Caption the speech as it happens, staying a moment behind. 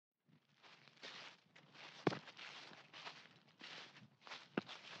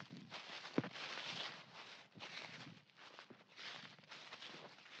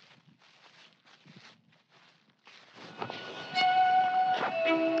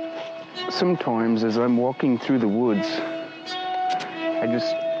Sometimes as I'm walking through the woods, I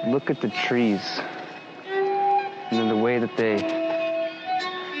just look at the trees and then the way that they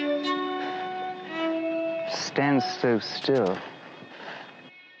stand so still.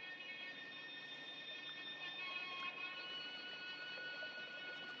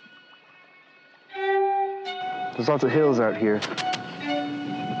 There's lots of hills out here,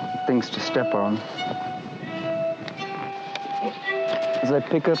 things to step on. As I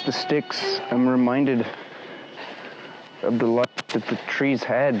pick up the sticks, I'm reminded of the life that the trees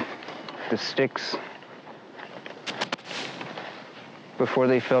had, the sticks, before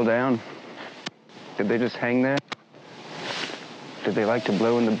they fell down. Did they just hang there? Did they like to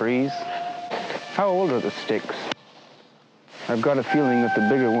blow in the breeze? How old are the sticks? I've got a feeling that the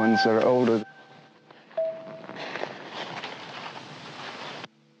bigger ones are older.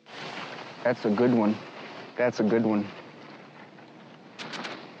 That's a good one. That's a good one.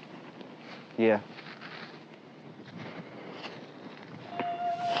 Yeah.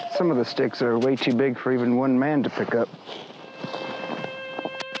 Some of the sticks are way too big for even one man to pick up.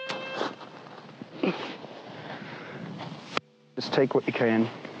 Just take what you can.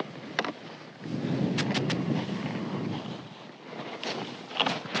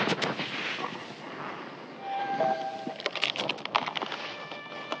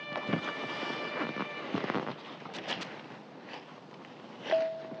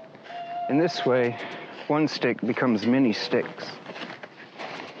 In this way, one stick becomes many sticks.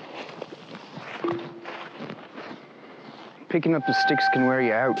 Picking up the sticks can wear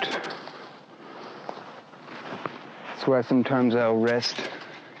you out. That's why sometimes I'll rest.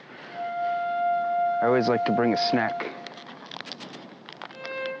 I always like to bring a snack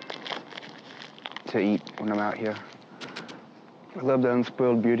to eat when I'm out here. I love the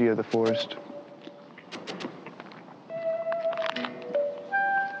unspoiled beauty of the forest.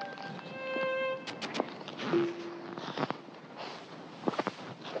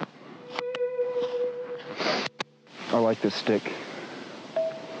 I like this stick.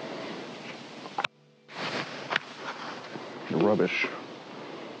 Rubbish.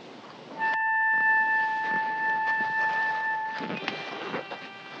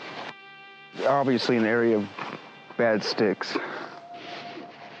 Obviously an area of bad sticks.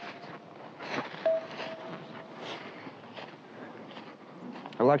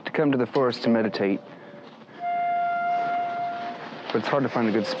 I like to come to the forest to meditate, but it's hard to find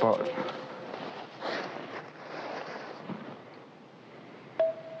a good spot.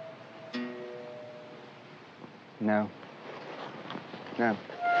 No. No.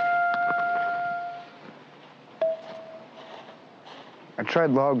 I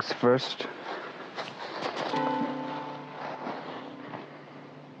tried logs first.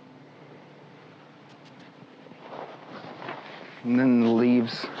 And then the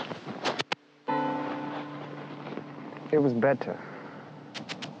leaves. It was better.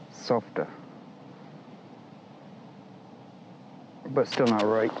 Softer. But still not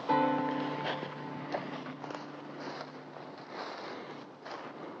right.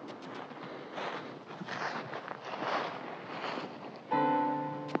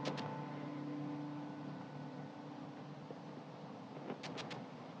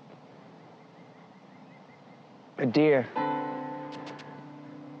 A deer.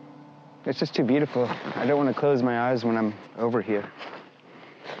 It's just too beautiful. I don't want to close my eyes when I'm over here.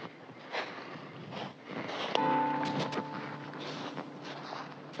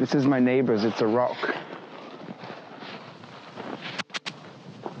 This is my neighbor's. It's a rock.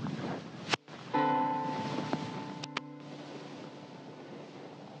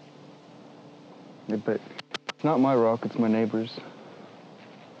 But it's not my rock, it's my neighbor's.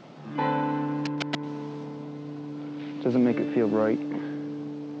 Doesn't make it feel right.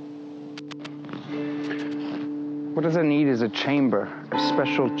 What does I need is a chamber, a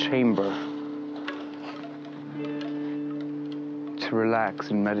special chamber to relax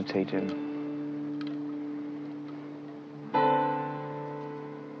and meditate in.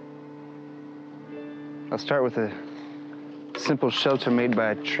 I'll start with a simple shelter made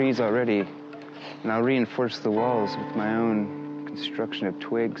by trees already, and I'll reinforce the walls with my own construction of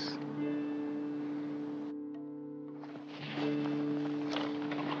twigs.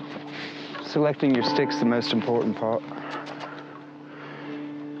 Selecting your stick's the most important part.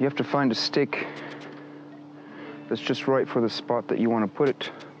 You have to find a stick that's just right for the spot that you want to put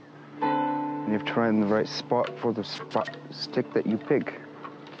it. And you have to find the right spot for the stick that you pick.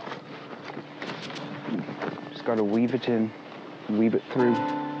 Just got to weave it in, weave it through.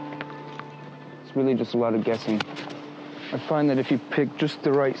 It's really just a lot of guessing. I find that if you pick just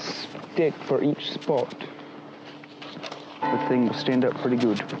the right stick for each spot, the thing will stand up pretty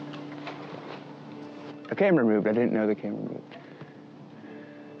good. The camera moved. I didn't know the camera moved.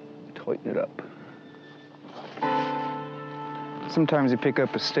 Tighten it up. Sometimes you pick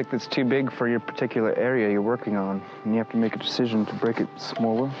up a stick that's too big for your particular area you're working on, and you have to make a decision to break it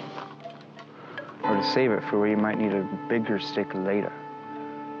smaller or to save it for where you might need a bigger stick later.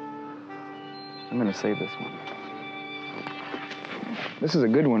 I'm gonna save this one. This is a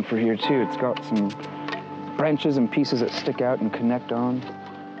good one for here too. It's got some branches and pieces that stick out and connect on.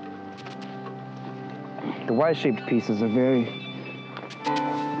 The Y-shaped pieces are very,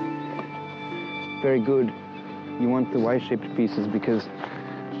 very good. You want the Y-shaped pieces because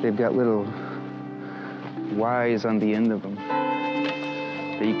they've got little Y's on the end of them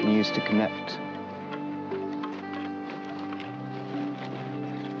that you can use to connect.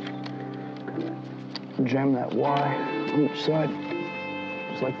 Jam that Y on each side,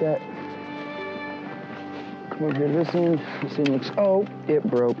 just like that. Come over here to this end. This end looks, oh, it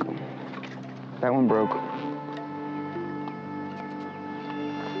broke. That one broke.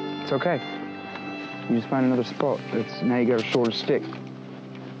 It's okay. You just find another spot. Now you got a shorter stick.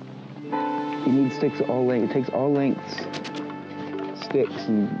 You need sticks at all lengths. It takes all lengths, sticks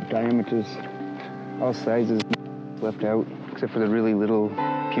and diameters, all sizes left out, except for the really little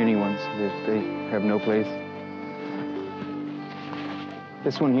puny ones. They have no place.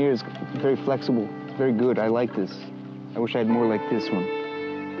 This one here is very flexible. It's very good. I like this. I wish I had more like this one.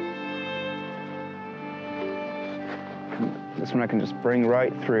 This one I can just bring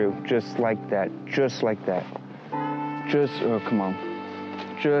right through, just like that, just like that. Just, oh, come on.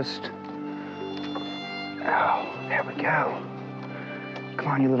 Just, oh, there we go. Come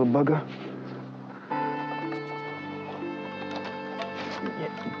on, you little bugger. Yeah,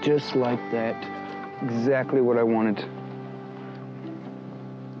 just like that. Exactly what I wanted.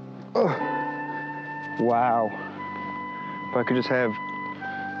 Oh, wow. If I could just have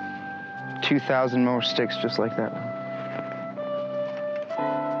 2,000 more sticks just like that one.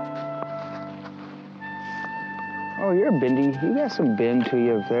 Oh, you're bendy. You got some bend to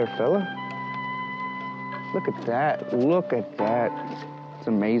you there, fella. Look at that. Look at that. It's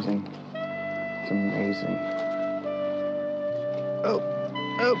amazing. It's amazing. Oh,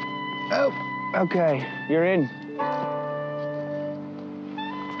 oh, oh. Okay, you're in.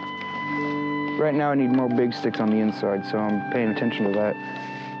 Right now I need more big sticks on the inside, so I'm paying attention to that.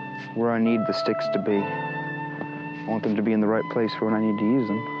 Where I need the sticks to be. I want them to be in the right place for when I need to use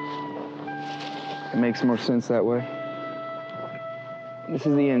them. It makes more sense that way. This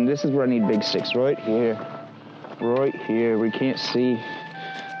is the end. This is where I need big sticks, right here. Right here. We can't see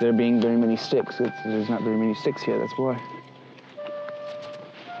there being very many sticks. There's not very many sticks here, that's why.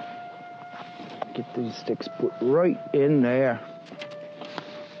 Get these sticks put right in there.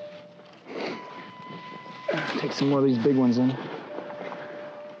 Take some more of these big ones in.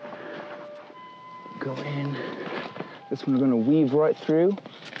 Go in. This one's gonna weave right through.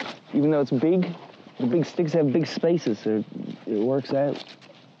 Even though it's big, the big sticks have big spaces, so it works out.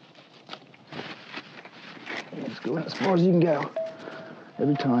 Just go in as far as you can go,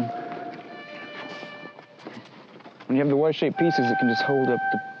 every time. When you have the Y-shaped pieces, it can just hold up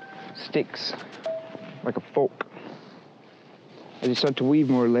the sticks like a fork. As you start to weave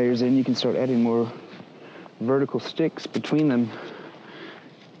more layers in, you can start adding more vertical sticks between them,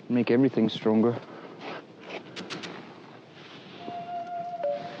 make everything stronger.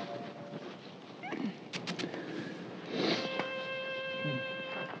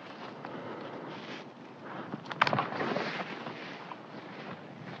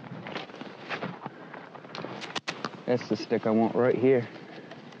 That's the stick I want right here.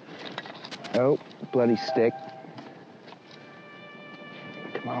 Oh, bloody stick.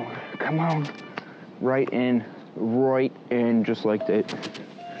 Come on, come on. Right in, just like that.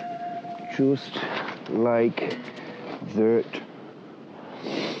 Just like that.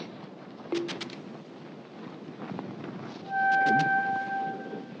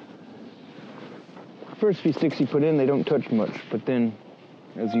 First few sticks you put in, they don't touch much, but then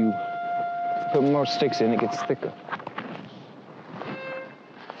as you put more sticks in, it gets thicker.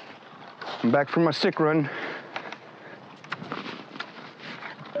 I'm back from my stick run.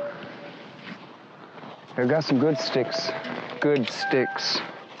 I got some good sticks. Good sticks.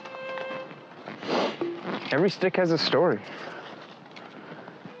 Every stick has a story.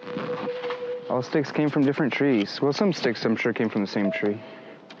 All sticks came from different trees. Well, some sticks I'm sure came from the same tree.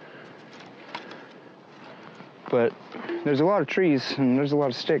 But there's a lot of trees and there's a lot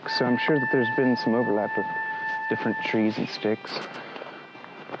of sticks, so I'm sure that there's been some overlap of different trees and sticks.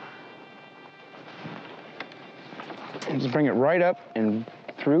 And just bring it right up and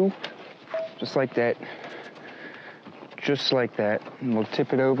through, just like that. just like that. And we'll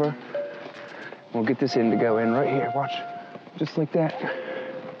tip it over. We'll get this end to go in right here, watch. Just like that.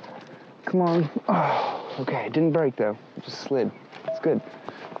 Come on. Oh, okay, it didn't break though. It just slid. It's good.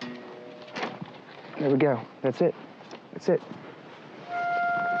 There we go. That's it. That's it.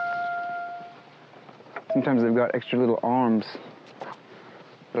 Sometimes they've got extra little arms.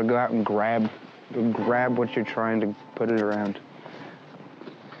 They'll go out and grab what you're trying to put it around.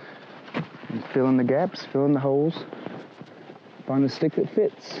 And fill in the gaps, fill in the holes. Find the stick that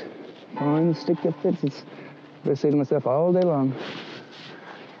fits. Find the stick that fits. It's what I say to myself all day long.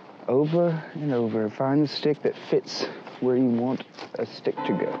 Over and over. Find the stick that fits where you want a stick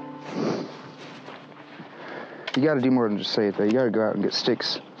to go. You gotta do more than just say it though. You gotta go out and get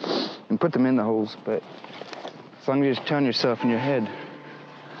sticks and put them in the holes, but as long as you're just telling yourself in your head,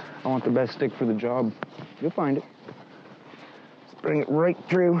 I want the best stick for the job, you'll find it. Just bring it right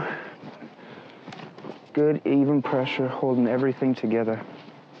through. Good, even pressure, holding everything together.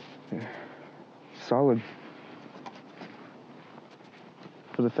 Yeah. Solid.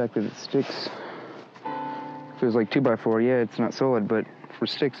 For the fact that it sticks. If it was like 2x4, yeah, it's not solid, but for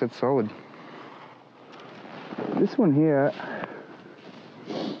sticks, it's solid. This one here,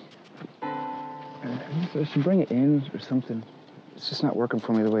 I should bring it in or something. It's just not working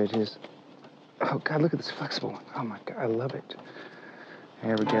for me the way it is. Oh God, look at this flexible one. Oh my God, I love it.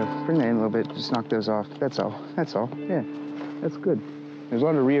 There we go. Bring that in a little bit, just knock those off. That's all, yeah, that's good. There's a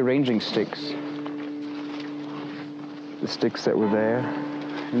lot of rearranging sticks. The sticks that were there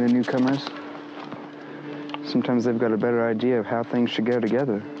in the newcomers. Sometimes they've got a better idea of how things should go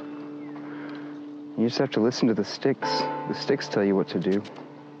together. You just have to listen to the sticks. The sticks tell you what to do.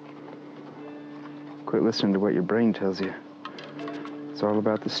 Quit listening to what your brain tells you. It's all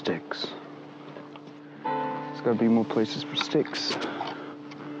about the sticks. There's got to be more places for sticks.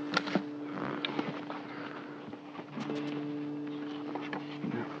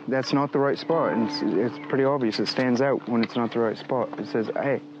 That's not the right spot, and it's pretty obvious. It stands out when it's not the right spot. It says,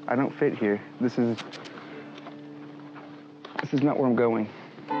 hey, I don't fit here. This is not where I'm going.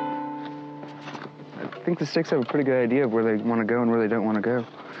 I think the sticks have a pretty good idea of where they want to go and where they don't want to go.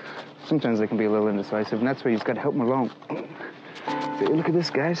 Sometimes they can be a little indecisive, and that's why you just got to help them along. Say, look at this,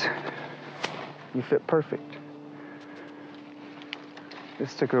 guys. You fit perfect.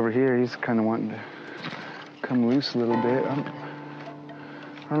 This stick over here, he's kind of wanting to come loose a little bit.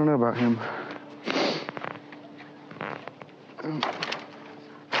 I don't know about him.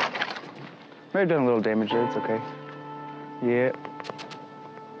 May have done a little damage there, it's okay. Yeah.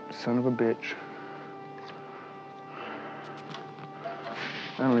 Son of a bitch.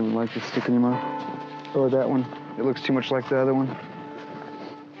 I don't even like this stick anymore. Or that one. It looks too much like the other one.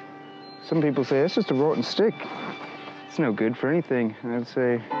 Some people say, it's just a rotten stick. It's no good for anything. And I'd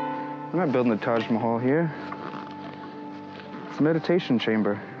say, I'm not building the Taj Mahal here. It's a meditation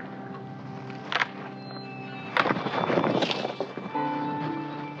chamber.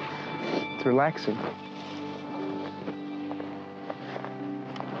 It's relaxing.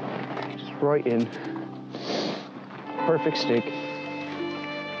 Just right in. Perfect stick.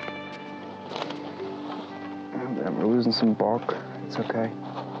 We're losing some bark. It's okay.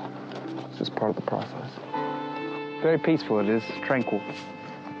 It's just part of the process. Very peaceful it is, tranquil.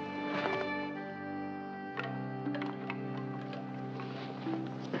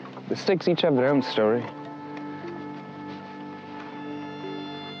 The sticks each have their own story.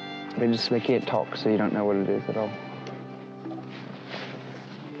 They can't talk, so you don't know what it is at all.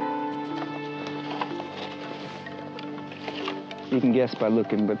 You can guess by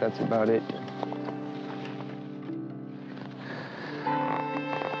looking, but that's about it.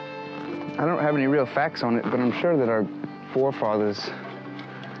 I don't have any real facts on it, but I'm sure that our forefathers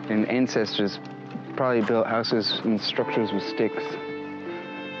and ancestors probably built houses and structures with sticks.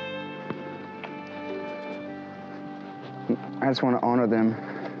 I just want to honor them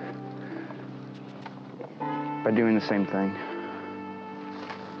by doing the same thing.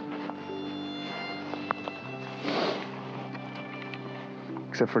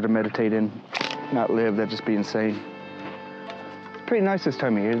 Except for to meditate in, not live, that'd just be insane. Pretty nice this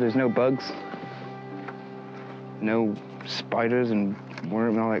time of year. There's no bugs, no spiders and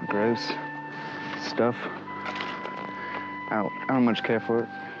worms and all that gross stuff. I don't much care for it.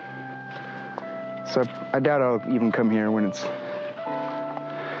 So I doubt I'll even come here when it's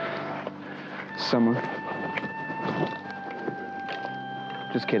summer.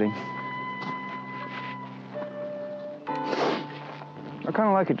 Just kidding. I kind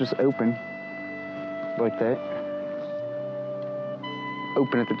of like it just open, like that.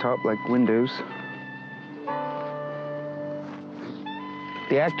 Open at the top like windows.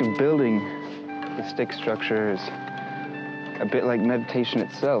 The act of building the stick structure is A bit like meditation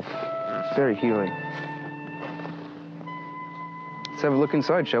itself. Very healing. Let's have a look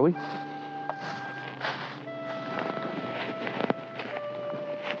inside, shall we?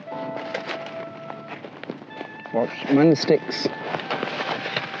 Watch, mind the sticks.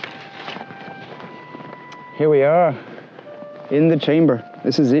 Here we are, in the chamber.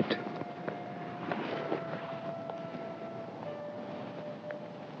 This is it.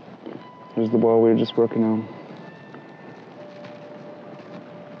 There's the wall we were just working on.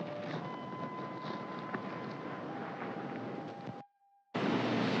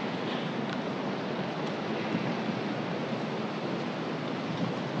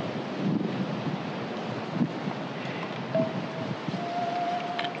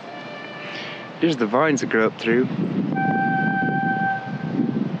 Here's the vines that grow up through.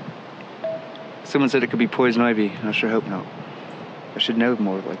 Someone said it could be poison ivy, and I sure hope not. I should know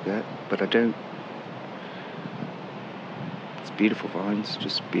more like that, but I don't. It's beautiful vines,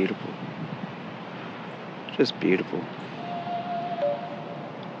 just beautiful. Just beautiful.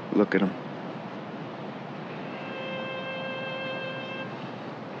 Look at them.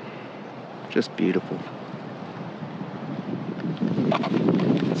 Just beautiful.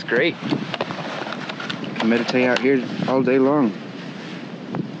 It's great. I can meditate out here all day long.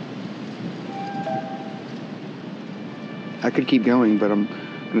 I could keep going, but I'm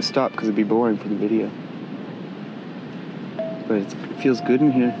going to stop because it'd be boring for the video. But it feels good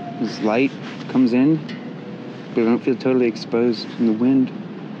in here. This light comes in, but I don't feel totally exposed in the wind.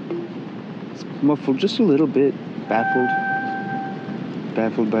 It's muffled just a little bit, baffled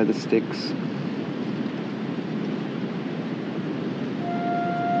by the sticks.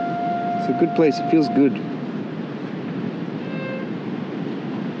 It's a good place, it feels good.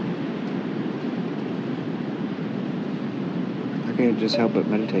 I can't just help but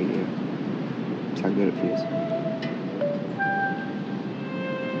meditate here. That's how good it feels.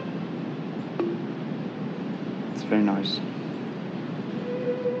 It's very nice.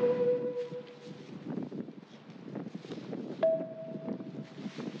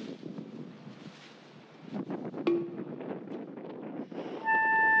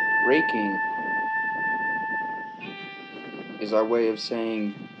 Raking is our way of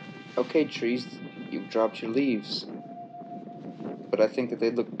saying, okay, trees, you've dropped your leaves, but I think that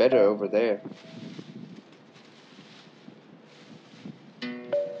they'd look better over there.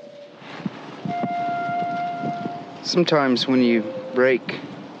 Sometimes when you rake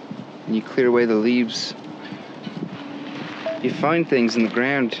and you clear away the leaves, you find things in the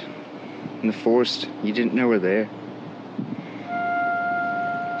ground, in the forest, you didn't know were there.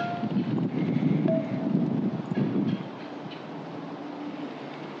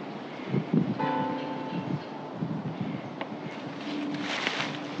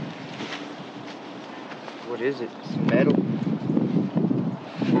 What is it? It's metal.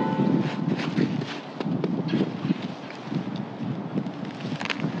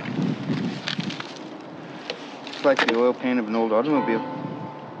 It's like the oil pan of an old automobile.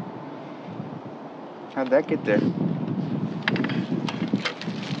 How'd that get there?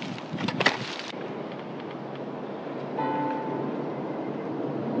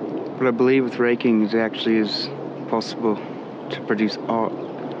 What I believe with raking is actually is possible to produce art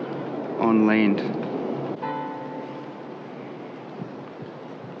on land.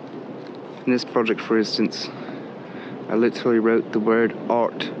 In this project, for instance, I literally wrote the word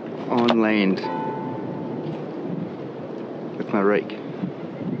art on land with my rake.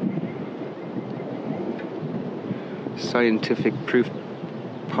 Scientific proof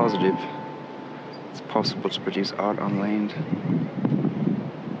positive it's possible to produce art on land.